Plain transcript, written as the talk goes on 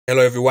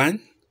Hello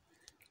everyone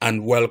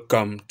and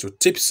welcome to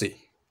TipSy.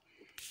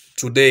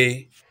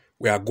 Today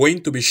we are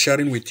going to be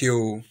sharing with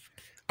you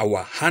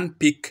our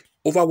handpicked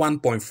over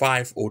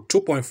 1.5 or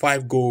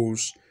 2.5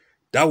 goals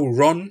that will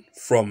run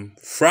from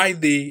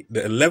Friday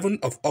the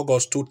 11th of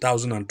August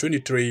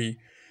 2023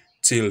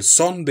 till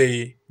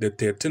Sunday the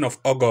 13th of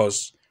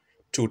August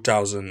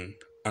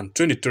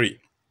 2023.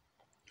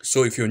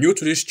 So if you're new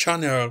to this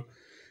channel,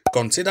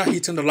 consider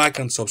hitting the like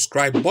and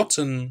subscribe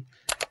button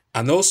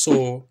and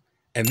also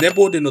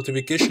enable the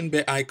notification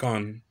bell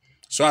icon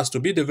so as to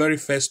be the very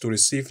first to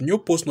receive new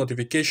post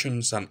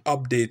notifications and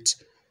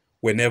updates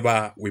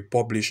whenever we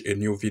publish a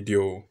new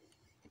video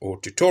or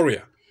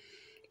tutorial.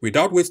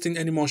 Without wasting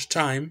any much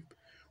time,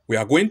 we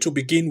are going to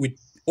begin with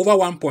over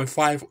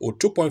 1.5 or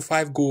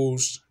 2.5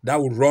 goals that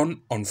will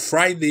run on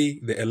Friday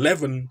the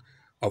 11th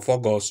of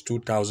August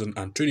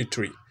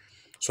 2023.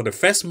 So the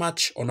first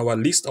match on our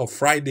list of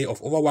Friday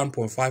of over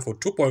 1.5 or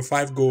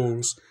 2.5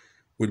 goals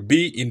will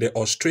be in the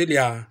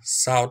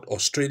South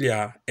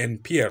Australia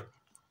NPL.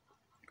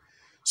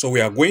 So we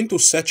are going to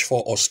search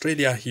for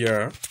Australia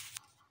here.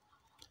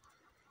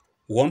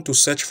 We want to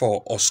search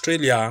for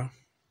Australia.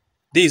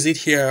 This is it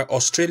here,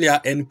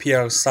 Australia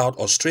NPL South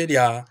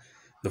Australia.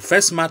 The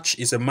first match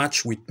is a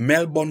match with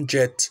Melbourne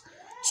Jet.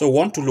 So we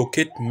want to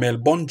locate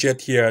Melbourne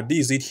Jet here.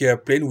 This is it here,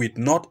 playing with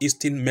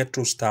Northeastern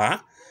Metro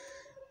Star.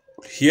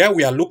 Here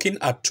we are looking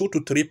at 2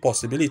 to 3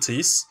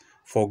 possibilities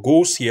for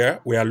goals here.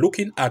 We are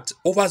looking at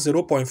over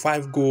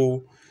 0.5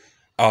 goal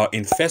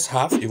in first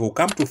half. If we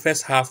come to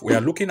first half, we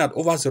are looking at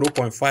over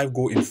 0.5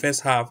 goal in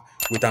first half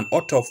with an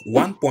odds of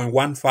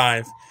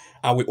 1.15.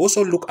 And we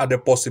also look at the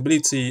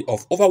possibility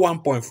of over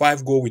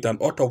 1.5 goal with an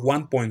odds of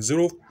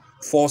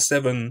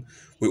 1.047.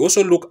 We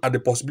also look at the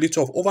possibility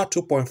of over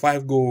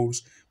 2.5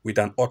 goals with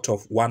an odds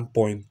of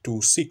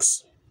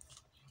 1.26.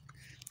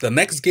 The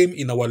next game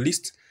in our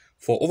list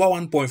for over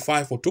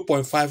 1.5 or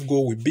 2.5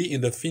 goal will be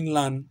in the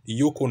Finland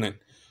Ykkönen.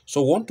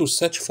 So we want to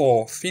search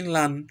for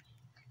Finland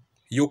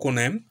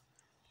Ykkönen.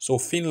 So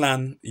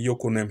Finland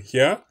Ykkönen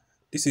here.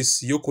 This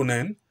is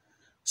Ykkönen.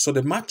 So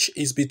the match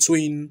is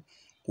between,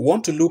 we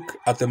want to look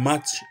at the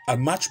match, a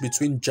match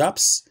between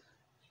Japs.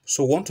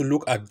 So we want to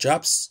look at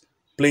Japs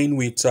playing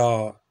with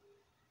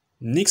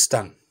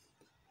Nixtan.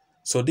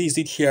 So this is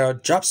it here,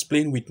 Japs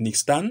playing with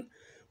Nixtan.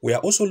 We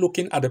are also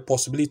looking at the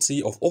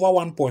possibility of over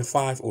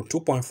 1.5 or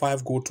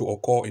 2.5 goal to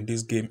occur in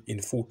this game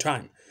in full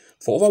time.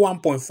 For over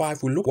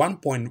 1.5, we look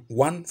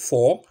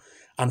 1.14,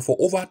 and for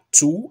over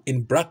 2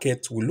 in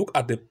bracket, we look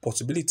at the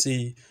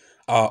possibility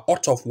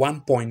odds of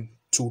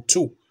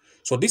 1.22.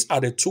 So these are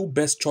the two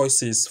best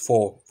choices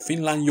for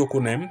Finland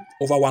Ykkönen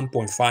over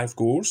 1.5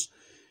 goals.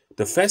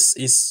 The first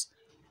is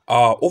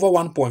over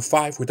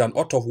 1.5 with an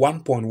odds of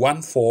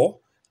 1.14,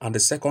 and the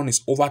second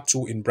is over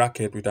 2 in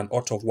bracket with an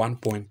odds of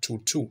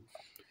 1.22.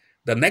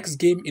 The next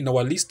game in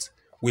our list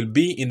will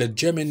be in the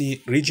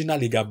Germany Regional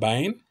Liga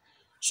Bayern.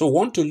 So we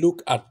want to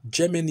look at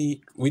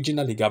Germany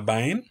Regional Liga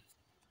Bayern.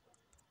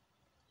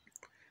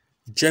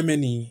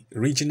 Germany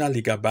Regional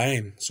Liga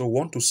Bayern. So we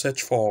want to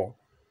search for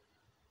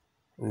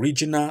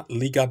Regional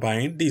Liga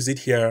Bayern. This is it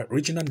here,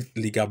 Regional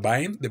Liga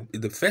Bayern.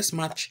 The first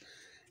match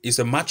is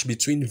a match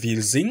between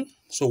Wilsing.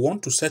 So we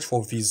want to search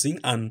for Wilsing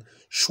and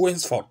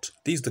Schweinfurt.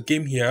 This is the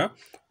game here.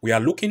 We are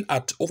looking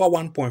at over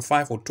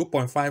 1.5 or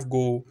 2.5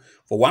 goal.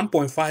 For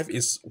 1.5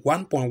 is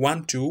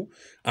 1.12,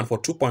 and for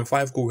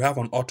 2.5 goal we have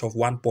an odds of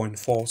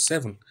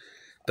 1.47.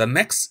 The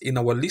next in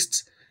our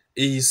list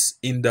is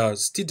in the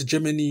State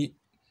Germany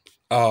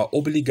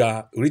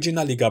Oberliga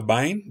Regional Liga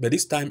Bayern, but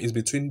this time is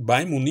between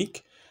Bayern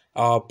Munich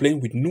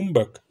playing with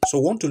Nürnberg. So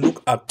we want to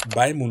look at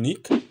Bayern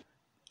Munich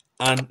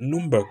and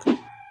Nürnberg.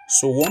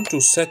 So we want to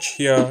search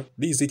here.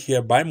 This is it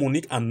here, Bayern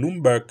Munich and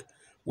Nürnberg.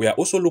 We are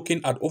also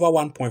looking at over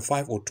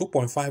 1.5 or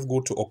 2.5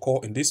 goal to occur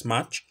in this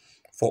match.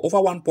 For over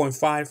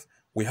 1.5,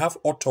 we have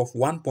odds of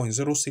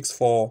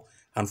 1.064,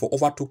 and for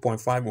over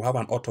 2.5, we have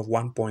an odds of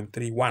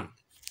 1.31.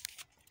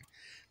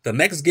 The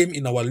next game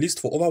in our list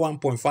for over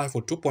 1.5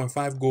 or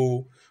 2.5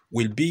 goal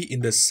will be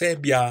in the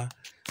Serbia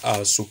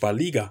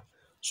Superliga.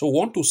 So we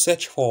want to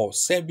search for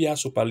Serbia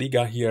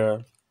Superliga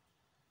here.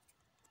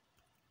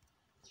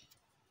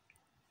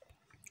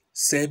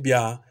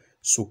 Serbia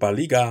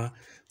Superliga.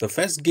 The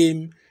first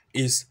game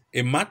is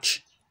a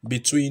match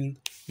between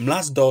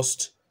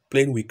Mladost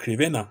playing with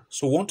Crvena.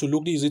 So we want to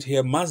look, this is it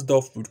here,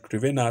 Mladost with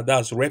Crvena,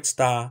 that's Red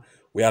Star.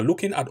 We are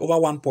looking at over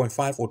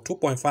 1.5 or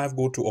 2.5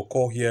 goal to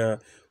occur here.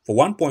 For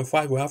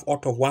 1.5, we have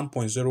odds of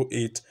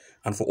 1.08,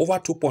 and for over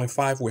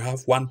 2.5, we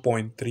have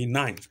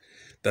 1.39.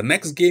 The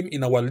next game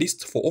in our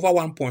list for over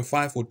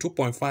 1.5 or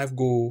 2.5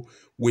 goal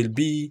will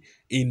be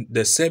in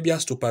the Serbia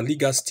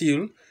Superliga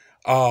still.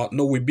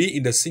 Will be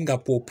in the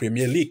Singapore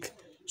Premier League.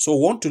 So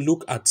we want to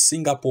look at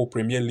Singapore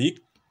Premier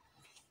League.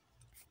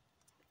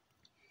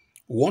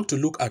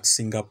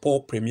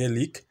 Singapore Premier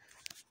League.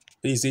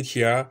 This is it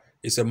here.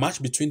 It's a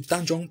match between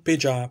Tanjong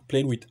Peja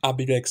playing with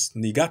Abirex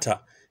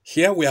Niigata.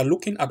 Here we are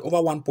looking at over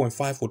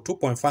 1.5 or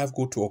 2.5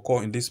 goal to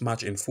occur in this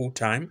match in full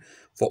time.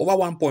 For over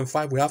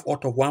 1.5, we have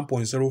odds of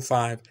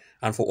 1.05,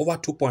 and for over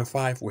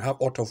 2.5, we have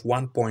odds of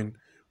 1.1.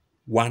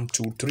 1,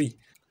 2, 3.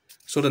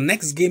 So the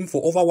next game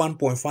for over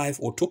 1.5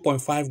 or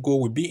 2.5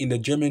 goal will be in the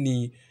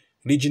Germany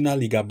Regional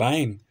Liga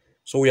Bayern.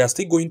 So we are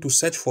still going to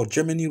search for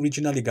Germany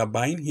Regional Liga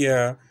Bayern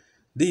here.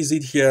 This is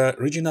it here,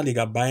 Regional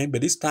Liga Bayern,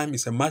 but this time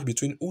it's a match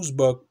between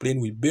Augsburg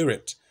playing with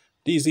Beret.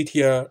 This is it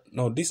here.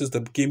 No, this is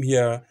the game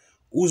here.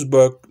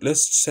 Augsburg,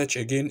 let's search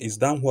again, is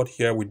downward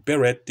here with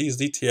Beret. This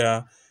is it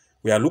here.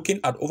 We are looking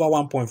at over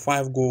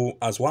 1.5 goal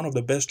as one of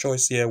the best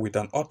choice here with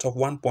an odds of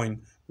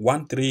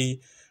 1.13.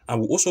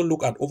 And we also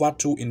look at over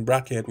 2 in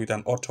bracket with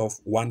an odds of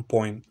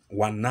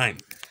 1.19.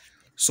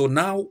 So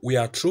now we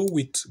are through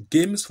with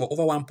games for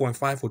over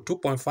 1.5 or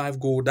 2.5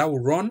 goal that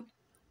will run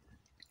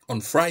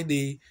on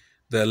Friday,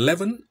 the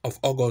 11th of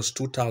August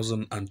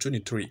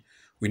 2023.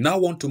 We now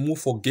want to move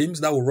for games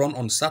that will run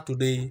on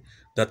Saturday,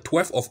 the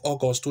 12th of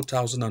August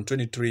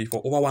 2023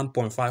 for over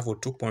 1.5 or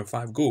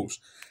 2.5 goals.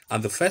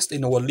 And the first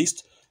in our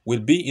list will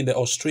be in the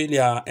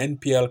Australia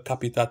NPL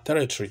Capital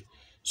Territory.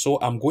 So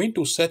I'm going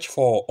to search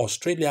for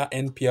Australia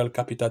NPL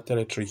Capital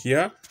Territory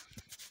here.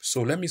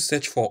 So let me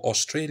search for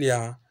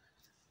Australia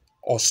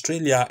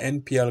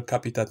NPL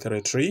Capital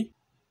Territory.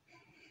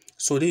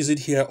 So this is it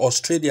here,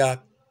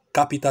 Australia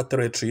Capital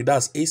Territory,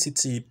 that's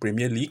ACT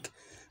Premier League.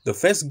 The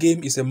first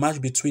game is a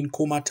match between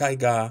Koma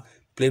Tiger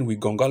playing with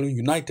Gongalun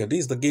United.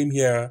 This is the game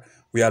here.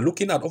 We are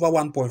looking at over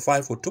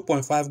 1.5 or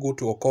 2.5 goal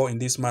to occur in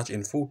this match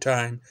in full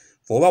time.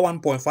 For over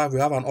 1.5, we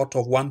have an odds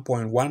of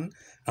 1.1,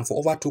 and for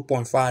over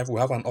 2.5, we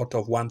have an odds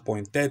of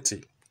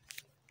 1.30.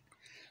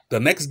 The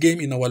next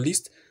game in our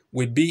list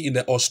will be in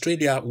the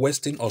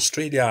Western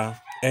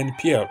Australia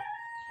NPL.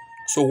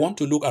 So we want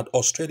to look at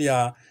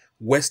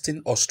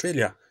Western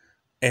Australia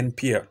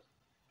NPL.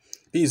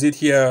 This is it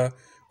here,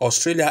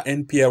 Australia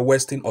NPL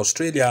Western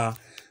Australia.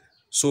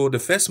 So the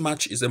first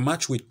match is a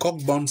match with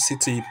Cockburn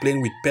City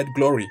playing with Perth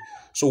Glory.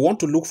 So we want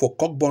to look for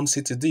Cockburn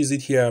City. This is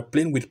it here,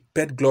 playing with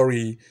Perth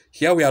Glory.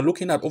 Here we are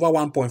looking at over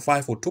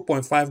 1.5 or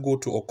 2.5 goal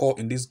to occur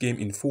in this game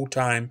in full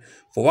time.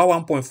 For over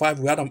 1.5,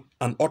 we had an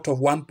odds of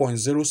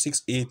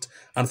 1.068,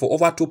 and for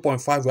over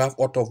 2.5, we have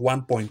odds of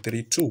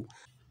 1.32.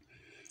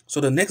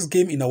 So the next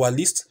game in our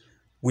list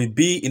will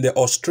be in the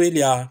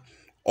Australia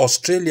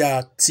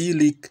T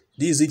League.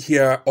 This is it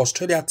here,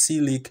 Australia T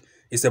League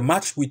is a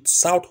match with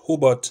South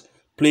Hobart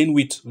playing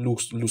with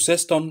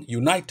Launceston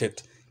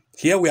United.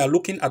 Here we are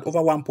looking at over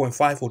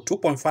 1.5 or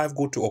 2.5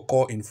 goal to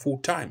occur in full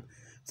time.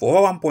 For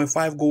over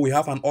 1.5 goal, we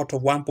have an odds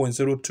of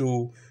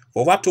 1.02.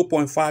 For over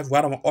 2.5, we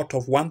have an odds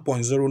of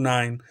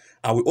 1.09.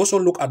 And we also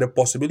look at the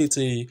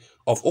possibility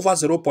of over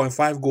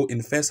 0.5 goal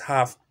in first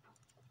half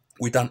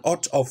with an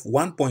odds of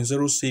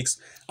 1.06,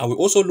 and we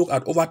also look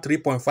at over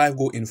 3.5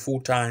 goal in full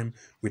time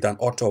with an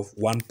odds of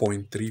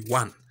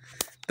 1.31.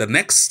 The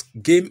next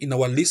game in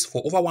our list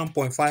for over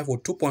 1.5 or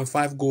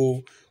 2.5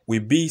 goal will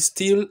be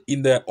still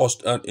in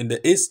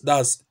the Ace,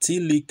 that's T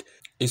League.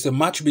 It's a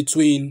match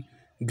between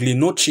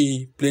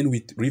Glenorchy playing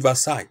with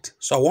Riverside.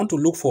 So I want to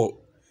look for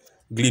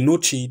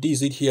Glenorchy. This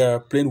is it here,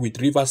 playing with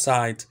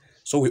Riverside.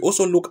 So we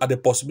also look at the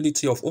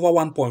possibility of over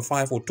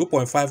 1.5 or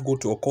 2.5 goal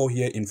to occur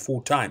here in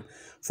full time.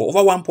 For over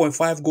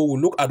 1.5 goal,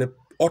 we look at the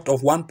odds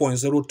of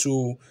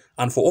 1.02,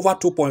 and for over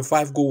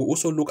 2.5 goal, we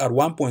also look at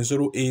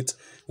 1.08.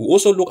 We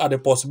also look at the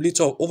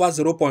possibility of over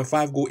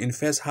 0.5 goal in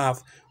first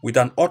half with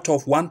an odds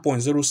of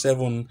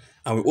 1.07,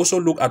 and we also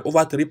look at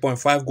over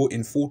 3.5 goal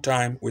in full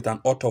time with an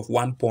odds of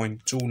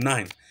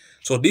 1.29.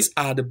 So these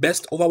are the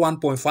best over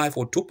 1.5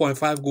 or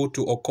 2.5 goal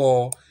to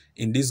occur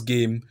in this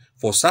game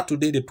for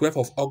Saturday, the 12th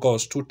of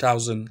August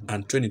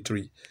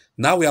 2023.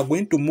 Now we are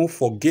going to move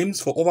for games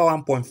for over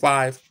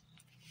 1.5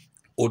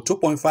 or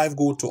 2.5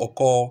 goal to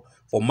occur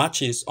for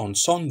matches on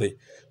Sunday,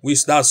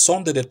 which that's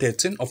Sunday the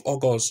 13th of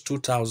August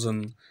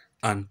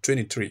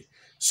 2023.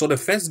 So the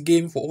first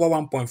game for over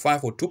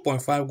 1.5 or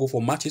 2.5 goal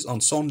for matches on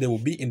Sunday will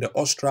be in the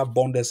Austria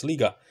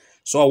Bundesliga.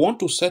 So I want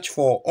to search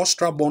for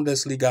Austria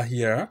Bundesliga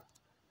here.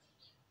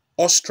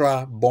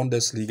 Austria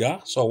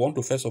Bundesliga. So I want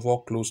to first of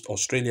all close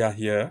Australia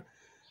here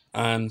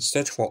and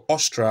search for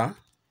Austria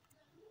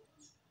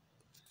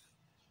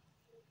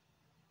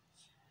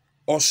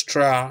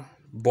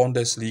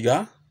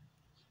Bundesliga.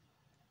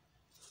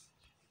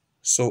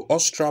 So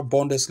Austria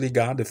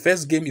Bundesliga, the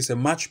first game is a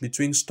match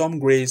between Storm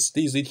Grays,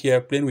 this is it here,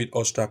 playing with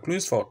Austria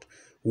Klunsford.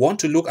 We want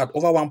to look at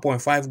over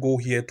 1.5 goal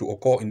here to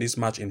occur in this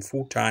match in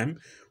full time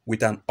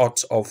with an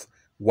odds of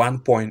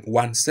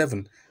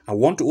 1.17. I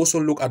want to also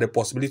look at the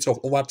possibility of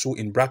over 2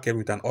 in bracket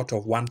with an odds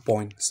of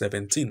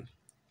 1.17.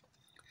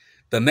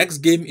 The next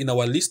game in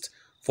our list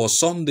for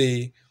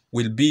Sunday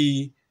will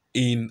be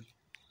in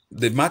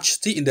the match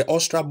still in the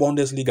Austria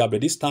Bundesliga,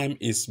 but this time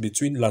is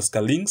between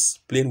Lasker Links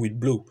playing with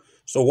Blue.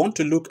 So I want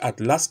to look at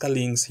Lasker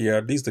Links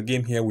here. This is the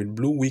game here with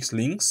Blue Weeks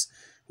Links.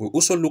 We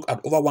also look at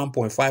over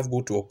 1.5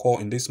 goal to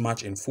occur in this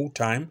match in full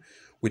time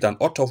with an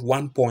odds of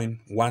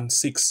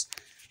 1.16.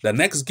 The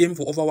next game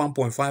for over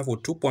 1.5 or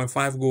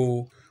 2.5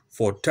 goal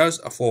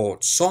for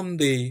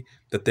Sunday,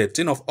 the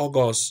 13th of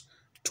August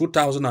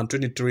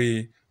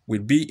 2023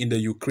 will be in the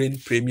Ukraine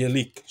Premier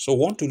League. So I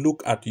want to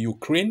look at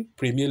Ukraine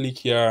Premier League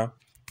here.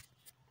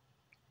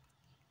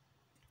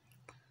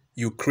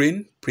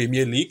 Ukraine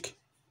Premier League.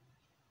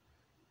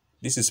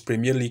 This is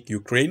Premier League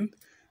Ukraine.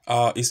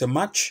 It's a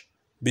match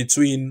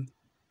between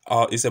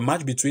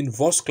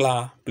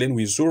Voskla playing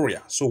with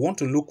Zoria. So want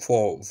to look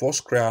for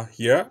Voskla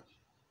here.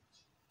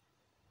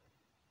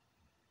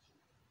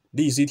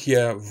 This is it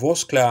here,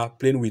 Voskla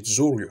playing with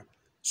Zoria.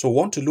 So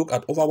want to look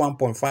at over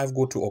 1.5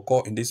 goal to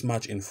occur in this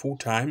match in full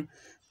time,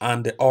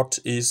 and the odds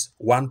is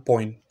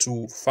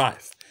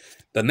 1.25.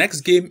 The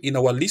next game in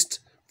our list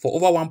for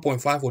over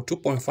 1.5 or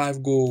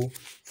 2.5 goal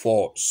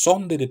for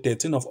Sunday the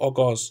 13th of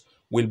August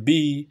will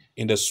be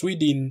in the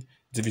Sweden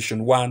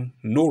Division 1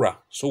 Nora.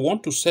 So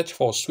want to search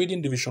for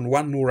Sweden Division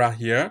 1 Nora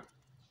here.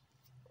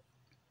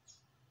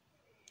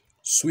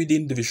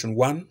 Sweden Division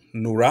 1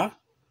 Nora.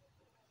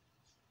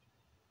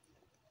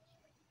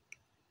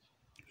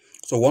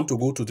 So want to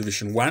go to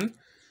Division 1.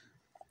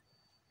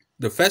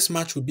 The first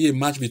match will be a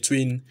match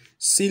between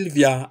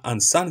Sylvia and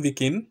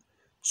Sandviken.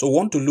 So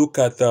want to look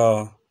at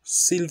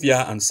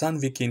Sylvia and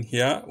Sandviken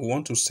here. We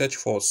want to search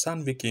for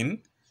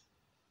Sandviken.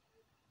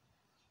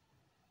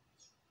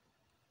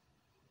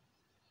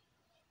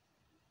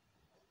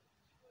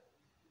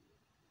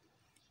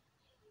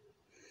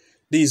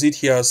 This is it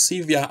here,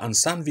 Sylvia and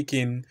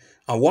Sandviken.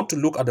 I want to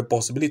look at the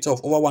possibility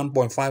of over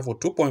 1.5 or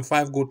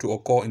 2.5 goal to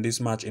occur in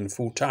this match in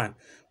full time.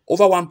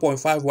 Over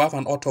 1.5, we have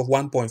an odds of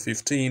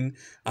 1.15,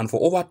 and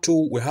for over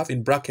 2, we have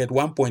in bracket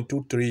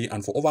 1.23,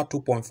 and for over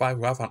 2.5,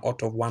 we have an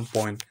odds of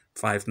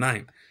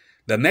 1.59.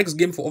 The next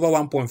game for over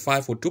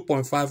 1.5 or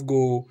 2.5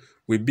 goal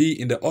will be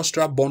in the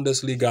Austria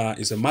Bundesliga.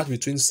 It's a match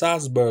between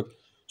Salzburg.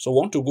 So I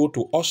want to go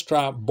to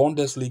Austria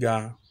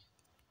Bundesliga.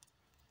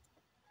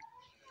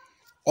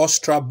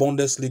 Austria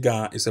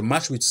Bundesliga is a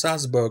match with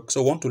Salzburg.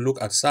 So I want to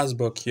look at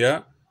Salzburg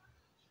here.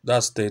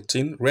 That's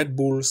 13. Red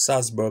Bull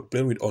Salzburg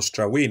playing with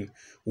Austria Wien.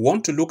 We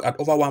want to look at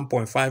over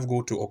 1.5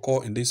 goal to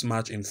occur in this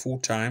match in full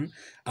time,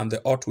 and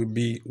the odds will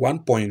be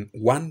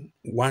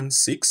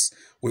 1.116.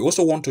 We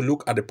also want to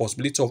look at the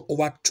possibility of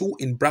over 2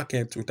 in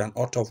bracket with an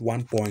odds of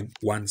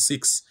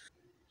 1.16.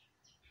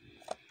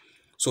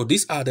 So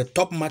these are the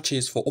top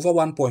matches for over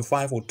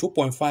 1.5 or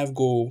 2.5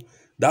 goal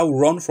that will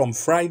run from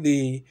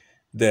Friday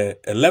the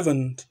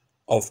 11th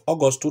of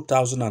August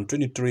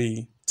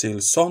 2023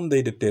 till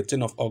Sunday the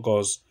 13th of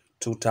August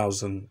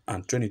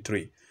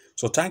 2023.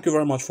 So thank you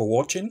very much for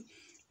watching.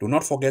 Do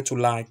not forget to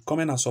like,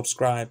 comment and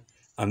subscribe,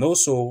 and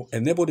also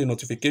enable the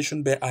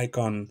notification bell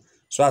icon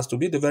so as to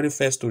be the very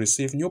first to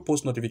receive new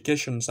post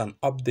notifications and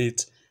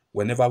updates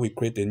whenever we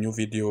create a new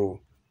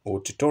video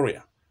or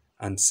tutorial.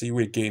 And see you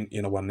again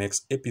in our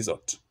next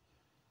episode.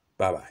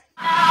 Bye bye.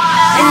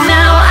 And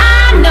now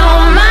I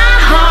know my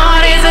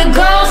heart is a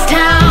ghost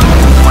town.